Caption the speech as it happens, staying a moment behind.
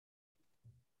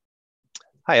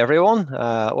Hi, everyone.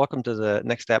 Welcome to the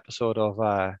next episode of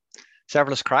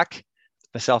Serverless Craic.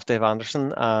 Myself, Dave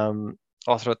Anderson,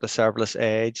 author at the Serverless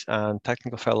Age and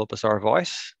technical fellow Bizarre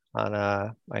Voice.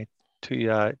 And my two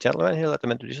gentlemen here, let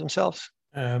them introduce themselves.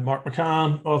 Mark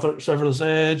McCann, author, Serverless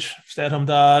Edge, stay-at-home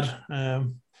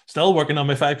dad, still working on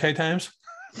my 5K times.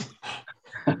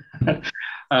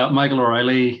 Michael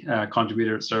O'Reilly,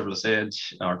 contributor at Serverless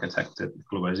Edge, architect at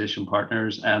Globalization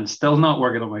Partners, and still not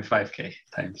working on my 5K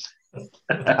times.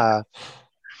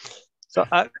 So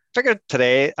I figured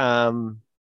today,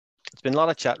 there's been a lot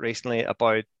of chat recently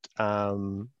about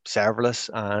serverless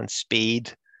and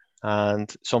speed,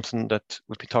 and something that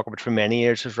we've been talking about for many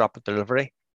years is rapid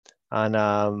delivery.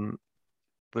 And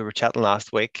we were chatting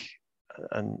last week,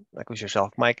 and like it was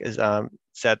yourself, Mike,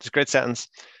 said this great sentence: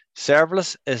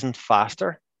 serverless isn't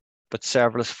faster, but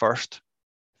serverless first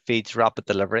feeds rapid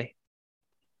delivery.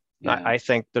 Yeah. I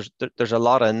think there's a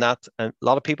lot in that, and a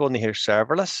lot of people when they hear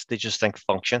serverless, they just think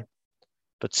function,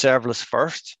 but serverless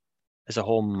first is a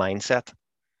whole mindset.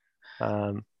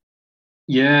 I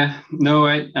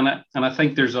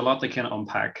think there's a lot to kind of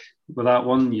unpack with that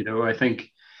one. I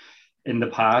think in the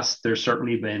past there's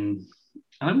certainly been,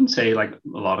 I wouldn't say like a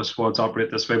lot of squads operate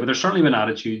this way, but there's certainly been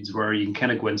attitudes where you can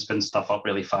kind of go and spin stuff up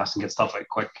really fast and get stuff out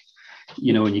quick, and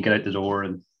you get out the door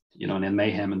and then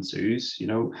mayhem ensues.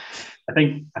 I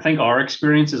think our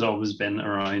experience has always been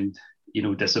around,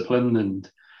 discipline and,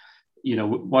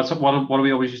 what do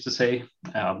we always used to say?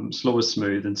 Slow is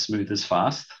smooth and smooth is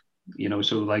fast.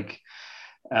 So like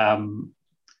in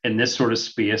this sort of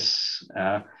space,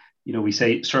 we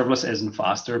say serverless isn't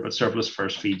faster, but serverless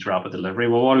first feeds rapid delivery.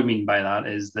 Well, what do we mean by that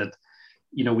is that,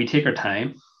 we take our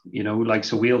time,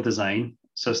 so we'll design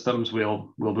systems,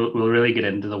 we'll really get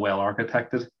into the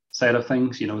well-architected side of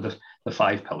things, the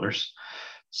 5 pillars.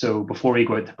 So before we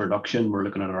go out to production, we're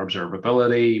looking at our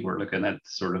observability, we're looking at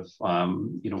sort of,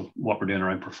 what we're doing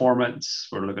around performance,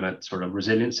 we're looking at sort of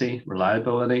resiliency,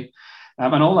 reliability,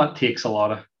 and all that takes a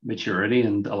lot of maturity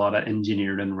and a lot of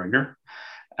engineering rigor.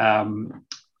 A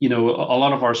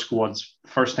lot of our squads,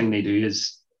 first thing they do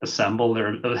is assemble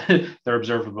their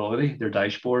observability, their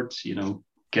dashboards,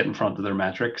 get in front of their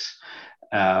metrics,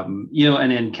 and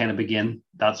then kind of begin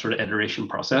that sort of iteration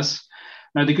process.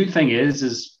 Now, the good thing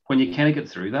is when you kind of get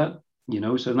through that,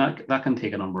 so that can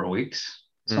take a number of weeks.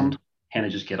 Sometimes kind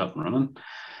of just get up and running.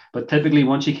 But typically,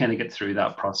 once you kind of get through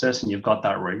that process and you've got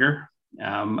that rigor,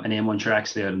 and then once you're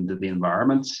actually out into the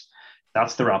environments,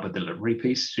 that's the rapid delivery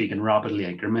piece. So you can rapidly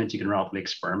increment, you can rapidly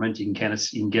experiment, you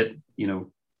can get,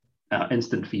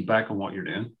 instant feedback on what you're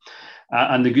doing.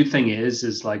 And the good thing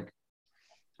is like,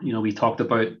 we talked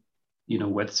about,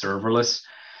 with serverless,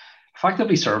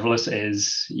 effectively serverless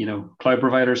is, cloud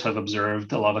providers have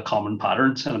observed a lot of common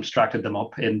patterns and abstracted them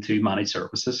up into managed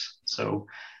services. So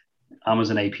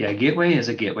Amazon API gateway is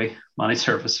a gateway, managed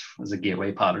service is a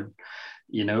gateway pattern.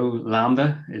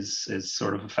 Lambda is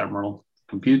sort of ephemeral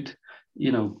compute,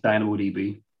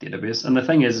 DynamoDB database. And the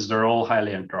thing is they're all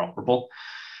highly interoperable.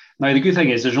 Now, the good thing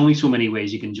is there's only so many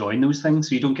ways you can join those things.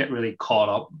 So you don't get really caught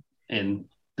up in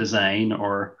design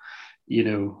or,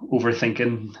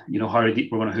 overthinking, how we're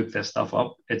going to hook this stuff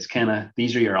up. It's kind of,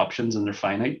 these are your options and they're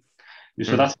finite.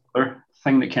 So that's the other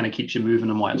thing that kind of keeps you moving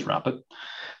and why it's rapid,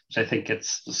 which I think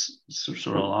it's sort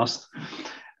of lost.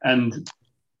 And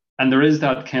there is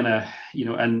that kind of,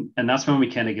 and that's when we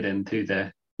kind of get into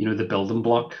the, the building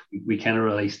block. We kind of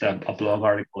released a blog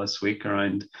article this week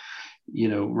around,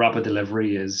 rapid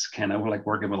delivery is kind of like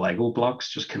working with Lego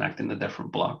blocks, just connecting the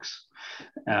different blocks.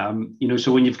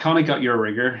 So when you've kind of got your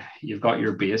rigor, you've got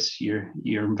your base, you're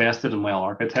invested and well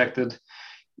architected,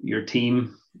 your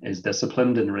team is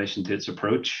disciplined in relation to its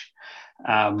approach.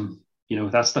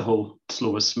 That's the whole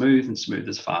slow is smooth and smooth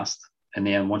is fast. And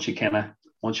then once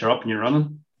you're up and you're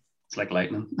running, it's like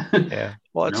lightning. Yeah.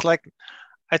 Well, it's like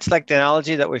the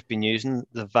analogy that we've been using,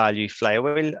 the value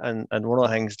flywheel. And one of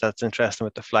the things that's interesting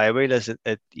with the flywheel is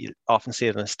you often see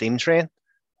it on a steam train.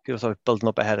 People start building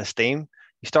up ahead of steam.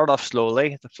 You start off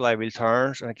slowly, the flywheel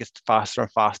turns and it gets faster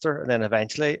and faster. And then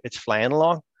eventually it's flying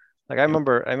along. Like I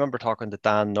remember talking to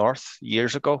Dan North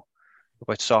years ago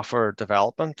about software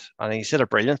development. And he said a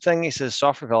brilliant thing. He says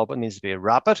software development needs to be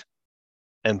rapid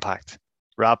impact.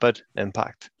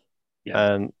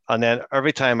 Yeah. And then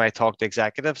every time I talk to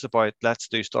executives about let's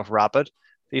do stuff rapid,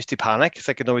 they used to panic. It's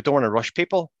like, no, we don't want to rush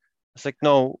people. It's like,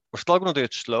 no, we're still going to do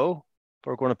it slow, but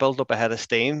we're going to build up ahead of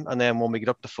steam. And then when we get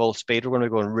up to full speed, we're going to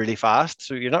be going really fast.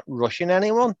 So you're not rushing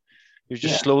anyone. You're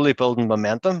just slowly building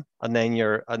momentum, and then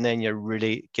you're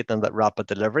really getting that rapid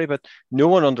delivery. But no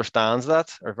one understands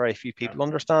that, or very few people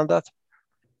understand that.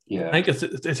 Yeah, I think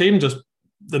it's even just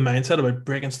the mindset about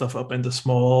breaking stuff up into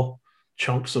small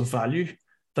chunks of value.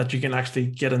 that you can actually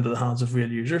get into the hands of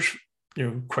real users,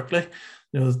 quickly.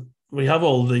 We have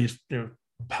all these,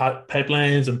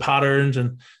 pipelines and patterns,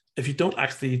 and if you don't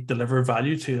actually deliver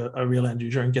value to a real end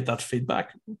user and get that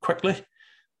feedback quickly,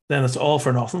 then it's all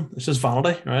for nothing. It's just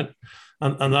vanity, right?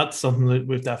 And that's something that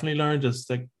we've definitely learned, is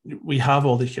that we have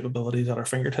all these capabilities at our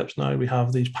fingertips now. We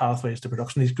have these pathways to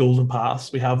production, these golden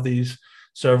paths. We have these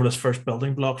serverless first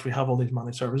building blocks. We have all these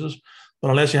managed services. But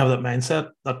unless you have that mindset,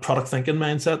 that product thinking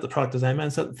mindset, the product design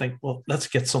mindset, and think, well, let's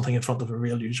get something in front of a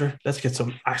real user. Let's get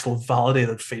some actual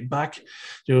validated feedback.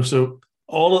 So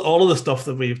all of the stuff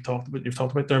that you've talked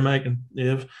about there, Mike and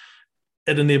Dave,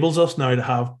 it enables us now to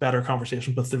have better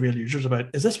conversations with the real users about,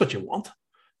 is this what you want?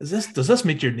 Does this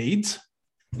meet your needs?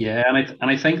 Yeah, and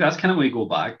I think that's kind of where we go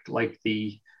back. Like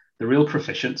the real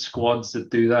proficient squads that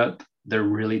do that, they're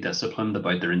really disciplined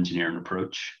about their engineering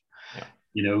approach.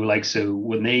 Yeah. Like, so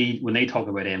when they talk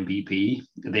about MVP,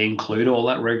 they include all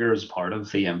that rigor as part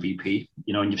of the MVP.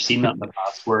 And you've seen that in the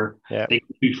past where they go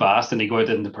too fast and they go out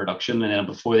into production, and then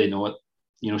before they know it,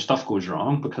 stuff goes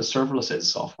wrong, because serverless is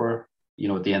software,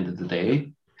 at the end of the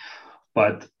day.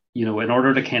 But in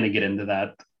order to kind of get into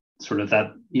that sort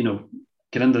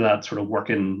of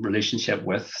working relationship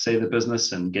with, say, the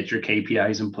business, and get your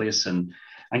KPIs in place, and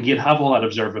you have all that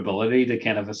observability to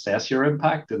kind of assess your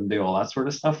impact and do all that sort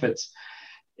of stuff.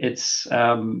 It's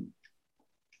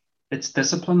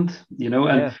disciplined,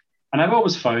 and I've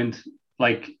always found,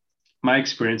 like, my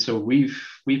experience. So we've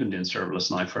been doing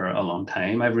serverless now for a long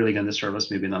time. I've really gotten into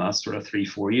serverless maybe in the last sort of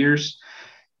 3-4 years.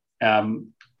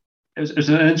 It was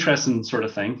an interesting sort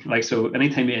of thing. Like, so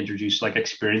anytime you introduce like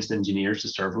experienced engineers to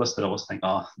serverless, they always think,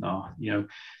 oh no,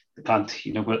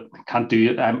 can't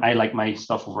do it. I like my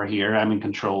stuff over here. I'm in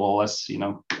control of all this,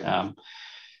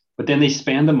 but then they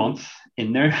spend a month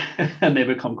in there and they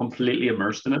become completely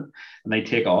immersed in it, and they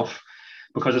take off,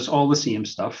 because it's all the same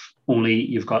stuff, only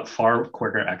you've got far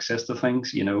quicker access to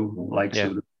things, so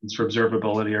the for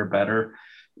observability are better,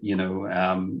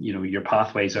 your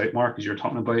pathways out, Mark, as you're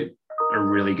talking about, are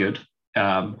really good.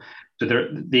 So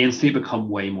they instantly become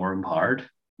way more empowered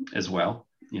as well,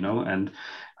 and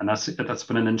that's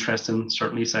been an interesting,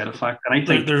 certainly, side effect. And I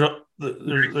think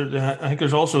I think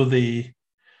there's also the,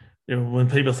 when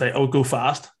people say, oh, go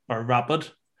fast or rapid,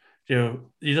 you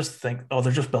just think, oh,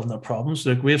 they're just building up problems.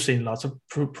 Like, we've seen lots of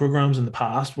programs in the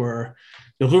past where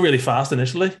you'll go really fast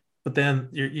initially, but then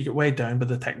you get weighed down by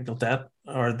the technical debt,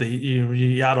 or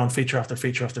you add on feature after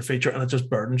feature after feature, and it just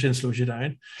burdens you and slows you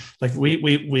down. Like,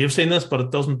 we have seen this, but it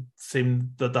doesn't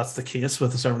seem that that's the case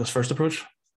with the serverless first approach.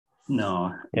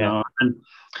 No. And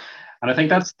I think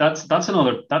that's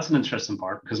an interesting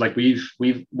part, because like we've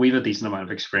a decent amount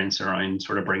of experience around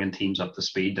sort of bringing teams up to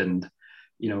speed, and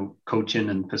coaching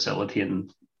and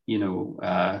facilitating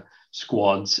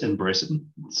squads embracing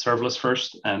serverless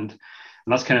first, and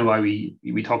that's kind of why we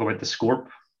talk about the SCORP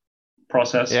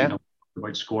process.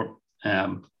 About SCORP.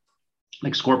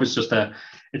 Like, SCORP is just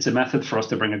it's a method for us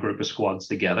to bring a group of squads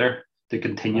together to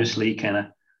continuously kind of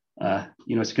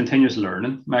it's a continuous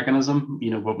learning mechanism.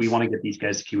 But we want to get these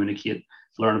guys to communicate,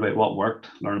 learn about what worked,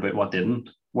 learn about what didn't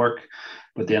work,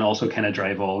 but then also kind of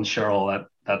drive all and share all that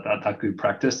good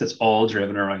practice. That's all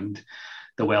driven around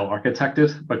the well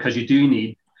architected, because you do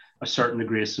need a certain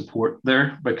degree of support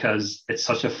there, because it's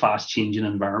such a fast changing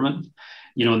environment,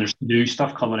 and there's new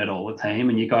stuff coming out all the time,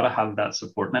 and you got to have that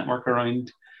support network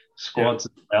around squads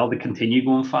as well to continue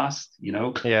going fast.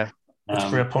 That's a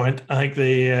great point. I think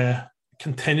the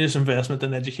continuous investment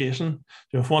in education.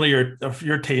 If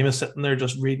your team is sitting there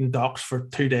just reading docs for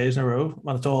 2 days in a row,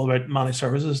 and it's all about managed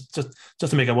services, just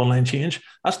to make a one-line change,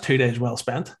 that's 2 days well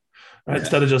spent, right?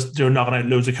 Instead of just knocking out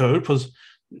loads of code. Because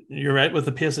you're right, with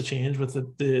the pace of change, with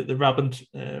the rapid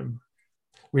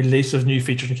release of new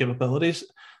features and capabilities,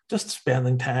 just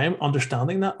spending time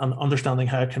understanding that and understanding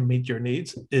how it can meet your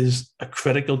needs is a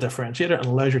critical differentiator, and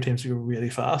allows your teams to go really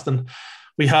fast. And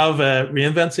we have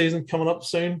reInvent season coming up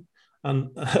soon.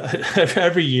 And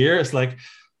every year it's like,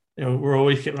 we're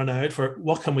always getting an eye out for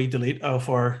what can we delete of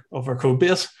our code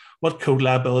base, what code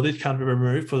liabilities can be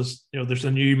removed, because there's a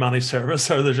new managed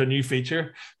service or there's a new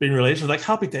feature being released. It's like,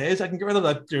 happy days, I can get rid of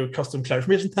that custom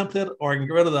CloudFormation template, or I can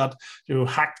get rid of that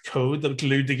hacked code that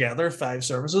glued together 5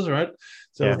 services, right?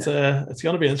 So it's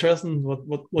going to be interesting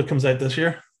what comes out this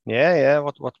year.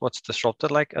 What's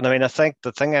disrupted, like. And I mean, I think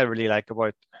the thing I really like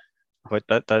about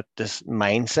that this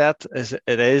mindset is,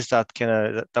 it is that kind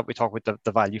of that we talk about,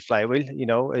 the value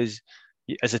flywheel, is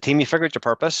as a team, you figure out your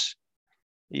purpose,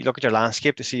 you look at your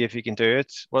landscape to see if you can do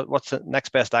it, what's the next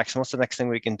best action, what's the next thing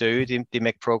we can do to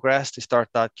make progress, to start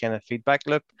that kind of feedback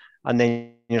loop, and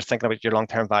then you're thinking about your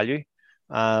long-term value,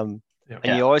 and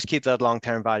you always keep that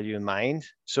long-term value in mind.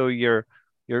 So you're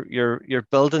you're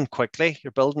building quickly,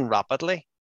 you're building rapidly,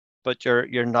 but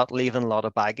you're not leaving a lot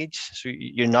of baggage. So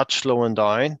you're not slowing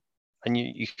down, and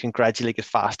you can gradually get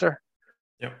faster.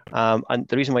 Yep. And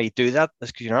the reason why you do that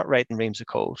is because you're not writing reams of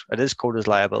code. It is code as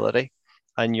liability,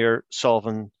 and you're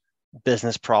solving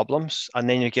business problems. And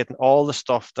then you're getting all the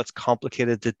stuff that's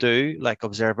complicated to do, like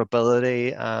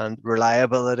observability and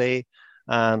reliability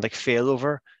and like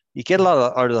failover. You get a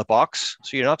lot out of the box.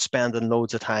 So you're not spending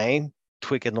loads of time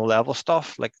tweaking low level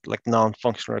stuff like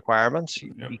non-functional requirements.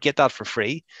 You get that for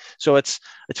free. So it's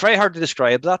very hard to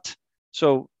describe that.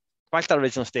 So back to that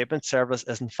original statement, serverless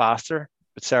isn't faster,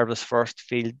 but serverless first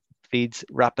feeds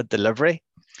rapid delivery.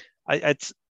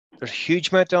 There's a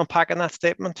huge amount to unpack in that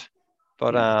statement,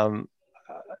 but I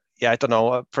don't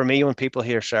know. For me, when people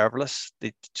hear serverless,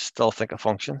 they still think of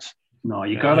functions. No,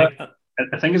 you gotta.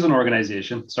 I think as an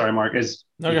organization, sorry, Mark,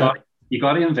 you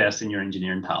got to invest in your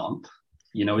engineering talent.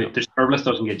 The serverless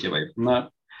doesn't get you away from that,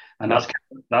 and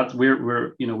that's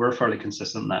we're fairly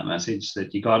consistent in that message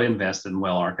that you got to invest in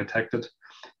well architected.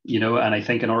 And I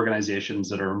think in organizations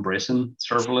that are embracing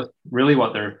serverless, really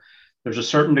there's a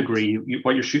certain degree,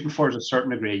 what you're shooting for is a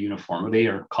certain degree of uniformity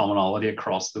or commonality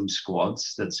across those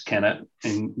squads that's kind of,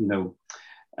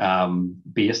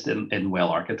 based in well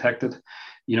architected.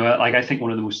 Like I think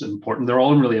one of the most important, they're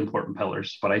all really important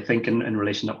pillars, but I think in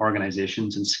relation to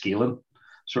organizations and scaling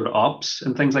sort of ops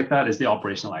and things like that is the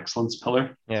operational excellence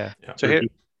pillar. Yeah. So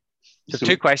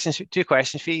two questions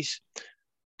fees.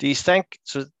 Do you think,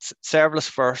 so serverless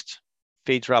first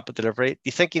feeds rapid delivery, do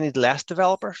you think you need less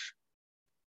developers?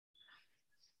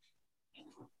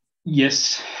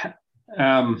 Yes.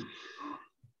 I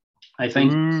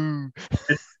think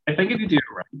if you do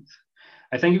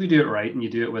it right, and you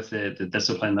do it with the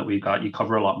discipline that we've got, you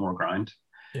cover a lot more ground.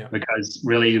 Yeah. Because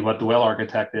really what the well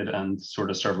architected and sort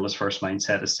of serverless first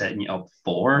mindset is setting you up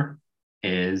for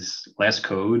is less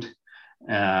code,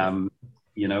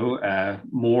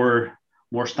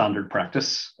 more standard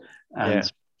practice.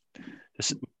 And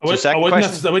I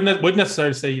wouldn't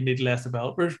necessarily say you need less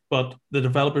developers, but the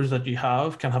developers that you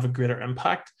have can have a greater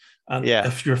impact. And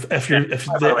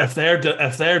if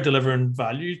they're delivering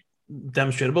value,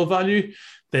 demonstrable value,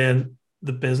 then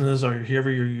the business or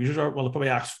whoever your users are, well, they'll probably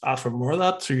ask for more of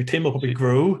that. So your team will probably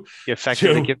grow. You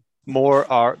effectively get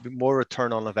more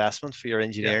return on investment for your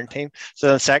engineering team.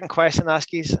 So the second question I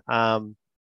ask you is,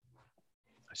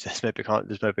 this might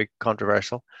be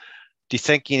controversial. Do you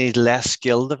think you need less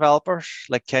skilled developers?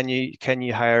 Like, can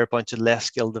you hire a bunch of less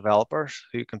skilled developers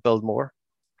who can build more?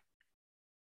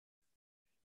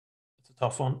 It's a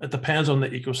tough one. It depends on the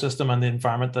ecosystem and the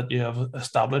environment that you have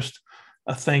established.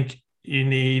 I think you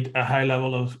need a high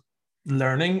level of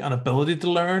learning and ability to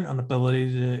learn and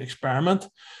ability to experiment.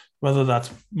 Whether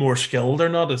that's more skilled or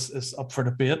not is up for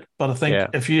debate. But I think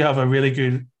if you have a really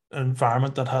good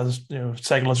environment that has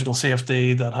psychological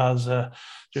safety, that has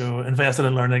invested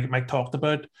in learning, like Mike talked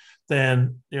about,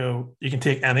 then you can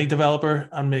take any developer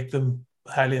and make them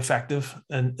highly effective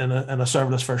in a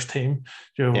serverless first team.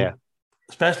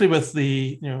 Especially with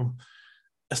the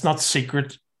it's not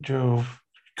secret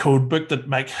code book that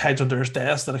Mike hides under his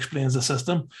desk that explains the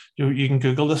system. You can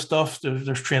Google this stuff.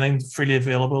 There's training freely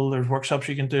available. There's workshops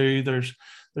you can do. There's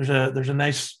a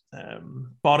nice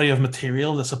body of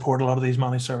material that support a lot of these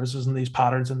managed services and these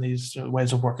patterns and these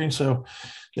ways of working. So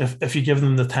if you give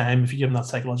them the time, if you give them that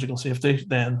psychological safety,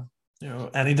 then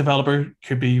any developer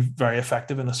could be very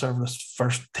effective in a serverless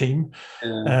first team.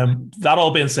 That all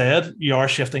being said, you are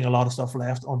shifting a lot of stuff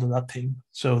left onto that team.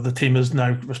 So the team is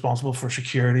now responsible for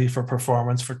security, for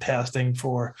performance, for testing,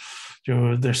 for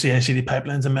their CI/CD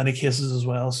pipelines in many cases as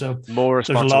well. So more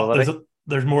responsibility.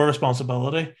 There's more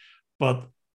responsibility, but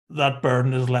that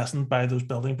burden is lessened by those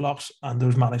building blocks and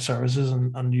those managed services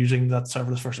and using that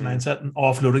serverless first mindset and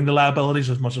offloading the liabilities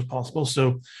as much as possible.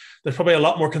 So there's probably a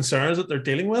lot more concerns that they're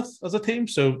dealing with as a team.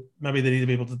 So maybe they need to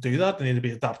be able to do that. They need to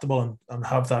be adaptable and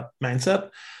have that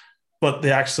mindset. But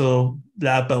the actual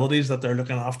liabilities that they're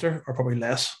looking after are probably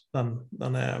less than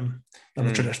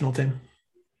a traditional team.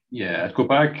 Yeah, I'd go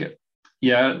back.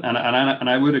 Yeah, and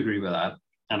I would agree with that.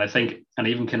 And I think, and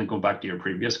even kind of go back to your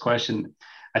previous question,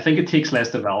 I think it takes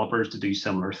less developers to do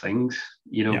similar things,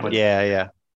 but the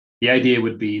idea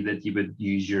would be that you would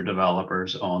use your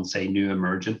developers on, say, new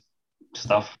emerging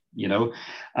stuff, and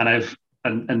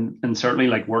and certainly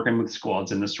like working with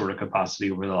squads in this sort of capacity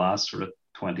over the last sort of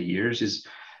 20 years is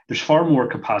there's far more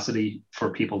capacity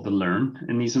for people to learn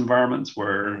in these environments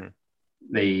where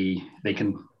they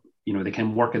can they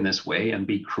can work in this way and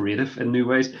be creative in new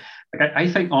ways. Like I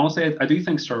think, honestly, I do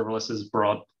think serverless has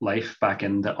brought life back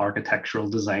into architectural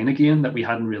design again that we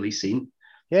hadn't really seen.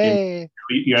 Yay!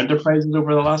 Your enterprises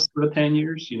over the last sort of 10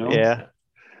 years, Yeah.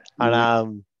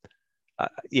 And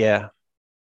yeah,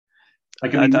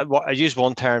 like I mean, I use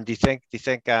one term. Do you think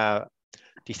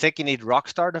you need rock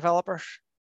star developers?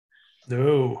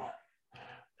 No.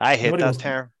 I hate that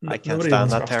term. I can't stand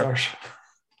that term.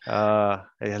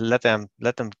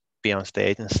 Let them be on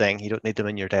stage and sing. You don't need them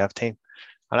in your dev team.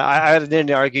 And I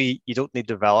didn't argue you don't need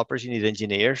developers, you need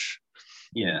engineers.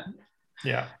 Yeah.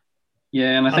 Yeah.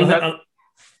 Yeah, and I think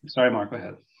sorry, Mark, go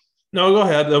ahead. No, go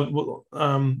ahead. Well,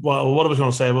 what I was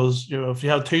going to say was, if you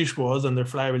have two squads and their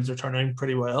flywheels are turning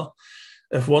pretty well,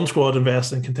 if one squad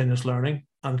invests in continuous learning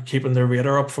and keeping their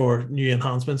radar up for new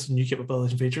enhancements and new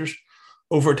capabilities and features,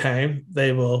 over time,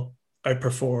 they will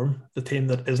outperform the team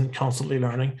that isn't constantly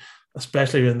learning,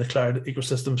 especially in the cloud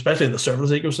ecosystem, especially in the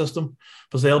serverless ecosystem,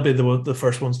 because they'll be the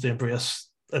first ones to embrace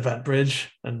Event Bridge,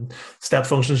 and Step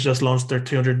Functions just launched their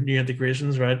 200 new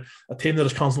integrations, right? A team that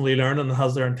is constantly learning and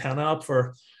has their antenna up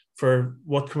for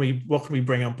what can we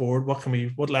bring on board,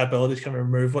 what liabilities can we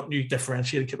remove, what new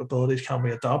differentiated capabilities can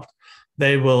we adopt.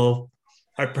 They will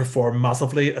outperform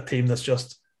massively a team that's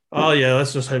just, oh yeah,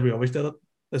 that's just how we always did it.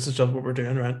 This is just what we're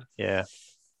doing, right? Yeah.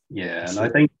 And I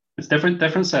think it's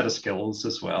different set of skills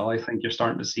as well. I think you're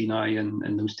starting to see now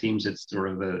in those teams, it's sort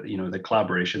of the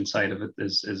collaboration side of it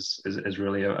is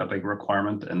really a big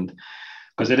requirement. And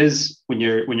because it is, when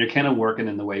you're kind of working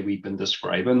in the way we've been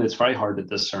describing, it's very hard to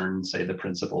discern, say, the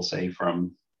principle, say,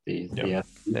 from the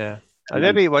yeah.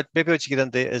 Maybe what you get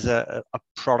into is a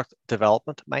product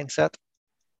development mindset.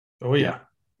 Oh yeah.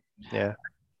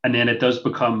 And then it does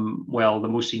become, well, the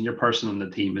most senior person on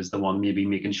the team is the one maybe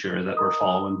making sure that we're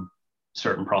following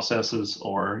certain processes,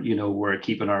 or we're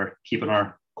keeping our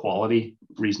quality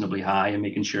reasonably high and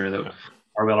making sure that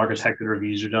our well-architected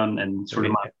reviews are done, and sort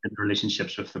of managing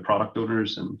relationships with the product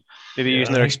owners, and maybe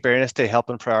using their experience to help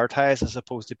and prioritize as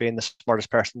opposed to being the smartest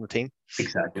person in the team.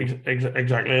 Exactly.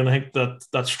 And I think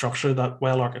that structure, that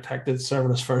well-architected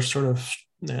serverless first sort of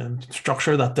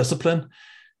structure, that discipline,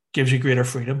 gives you greater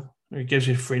freedom. It gives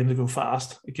you freedom to go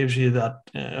fast. It gives you that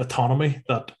autonomy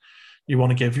that you want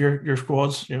to give your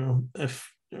squads. And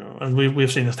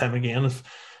we've seen this time again.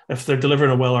 If they're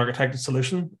delivering a well-architected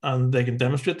solution and they can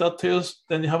demonstrate that to us,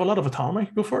 then you have a lot of autonomy.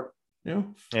 Go for it.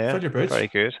 Fill your boots. Very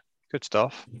good. Good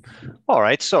stuff. All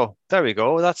right, so there we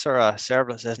go. That's our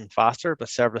serverless isn't faster, but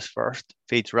serverless first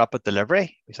feeds rapid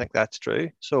delivery. We think that's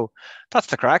true. So that's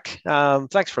the crack.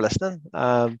 Thanks for listening.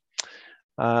 Our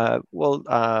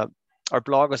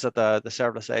blog is at the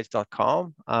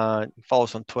serverlessedge.com. Follow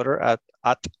us on Twitter at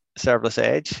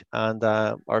serverlessedge, and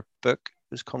our book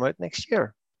is coming out next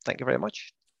year. Thank you very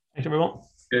much. Thank you, everyone.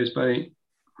 Cheers, bye.